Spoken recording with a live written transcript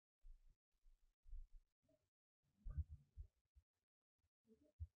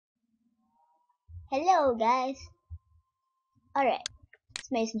Hello guys. Alright,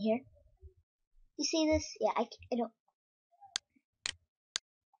 it's Mason here. You see this? Yeah, I don't.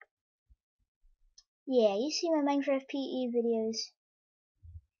 Yeah, you see my Minecraft PE videos.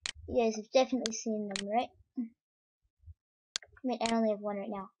 You guys have definitely seen them, right? I mean, I only have one right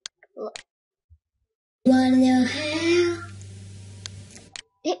now. Look. Wanna know how?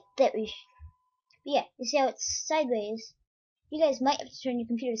 That we. Yeah, you see how it's sideways? You guys might have to turn your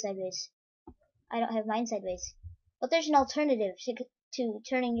computer sideways. I don't have mine sideways. But there's an alternative to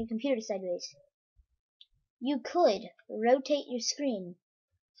turning your computer sideways. You could rotate your screen.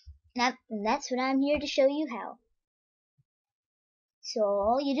 And that's what I'm here to show you how.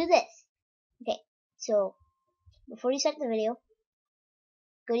 So you do this. Okay, so before you start the video,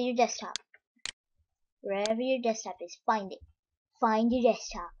 go to your desktop. Wherever your desktop is, find it. Find your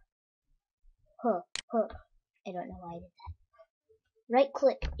desktop. Huh. I don't know why I did that. Right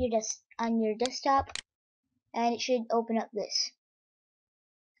click on your desktop and it should open up this.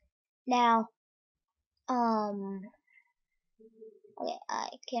 Now, okay, I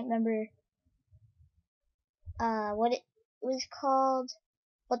can't remember what it was called,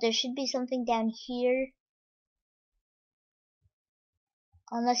 but there should be something down here.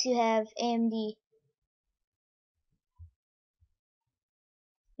 Unless you have AMD.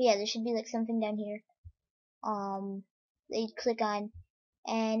 But yeah, there should be like something down here. That you'd click on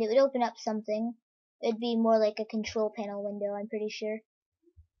and it would open up something. It'd be more like a control panel window, I'm pretty sure.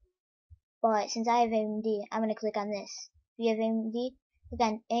 But since I have AMD, I'm gonna click on this. If you have AMD, click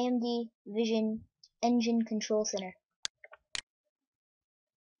on AMD Vision Engine Control Center.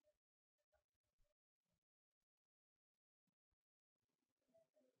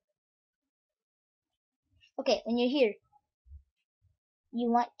 Okay, when you're here,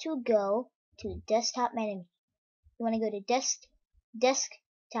 you want to go to Desktop Management. You want to go to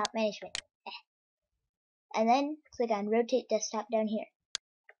Desktop Management. And then click on Rotate Desktop down here.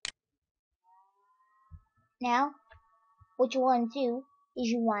 Now, what you want to do is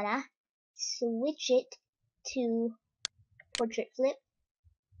you want to switch it to Portrait Flip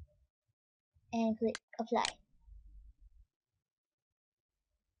and click Apply.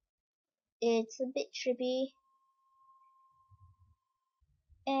 It's a bit trippy,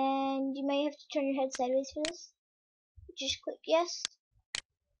 and you may have to turn your head sideways for this. Just click yes,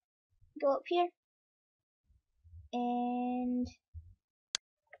 go up here, and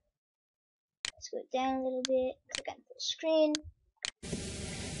let's go down a little bit, click on full screen.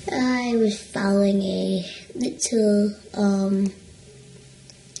 I was following a little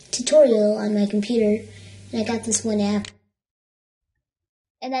tutorial on my computer, and I got this one app.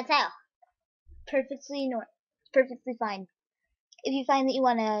 And that's how. Perfectly fine. If you find that you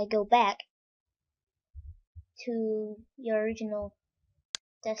want to go back to your original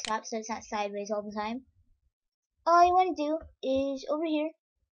desktop so it's not sideways all the time, all you want to do is over here,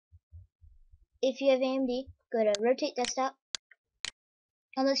 if you have AMD, go to Rotate Desktop.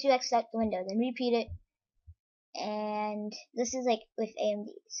 Unless you exit out the window, then repeat it. And this is like with AMD,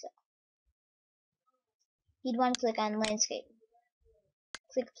 so you'd want to click on Landscape.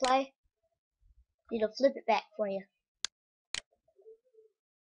 Click Apply. It'll flip it back for you.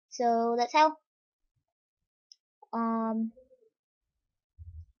 So that's how.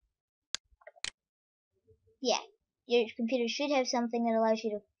 Yeah, your computer should have something that allows you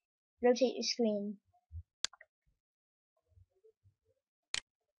to rotate your screen.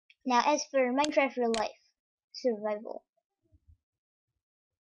 Now, as for Minecraft Real Life Survival,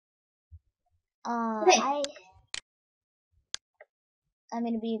 I'm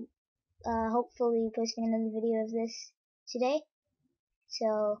gonna be hopefully posting another video of this today,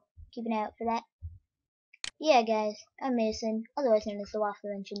 so keep an eye out for that. Yeah, guys, I'm Mason, otherwise known as the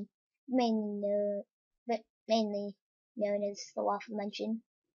Waffle Mansion, mainly known as the Waffle Mansion.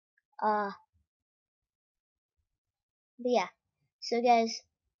 But yeah, so guys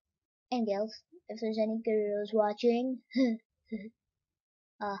and girls, if there's any girls watching,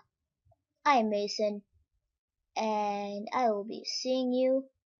 I am Mason, and I will be seeing you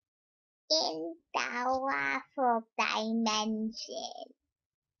in the Waffle Dimension.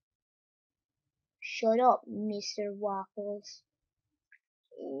 Shut up, Mr. Waffles.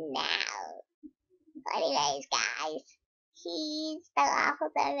 No. But anyways, guys, he's the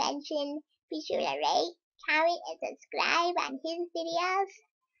Waffle Dimension. Be sure to rate, comment, and subscribe on his videos,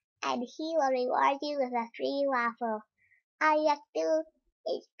 and he will reward you with a free waffle. All you have to do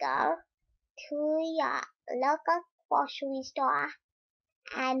is go to your local grocery store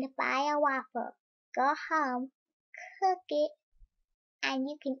and buy a waffle. Go home, cook it, and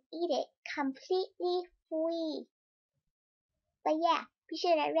you can eat it completely free. But yeah, Be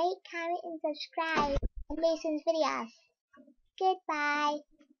sure to rate, comment, and subscribe on Mason's videos. Goodbye.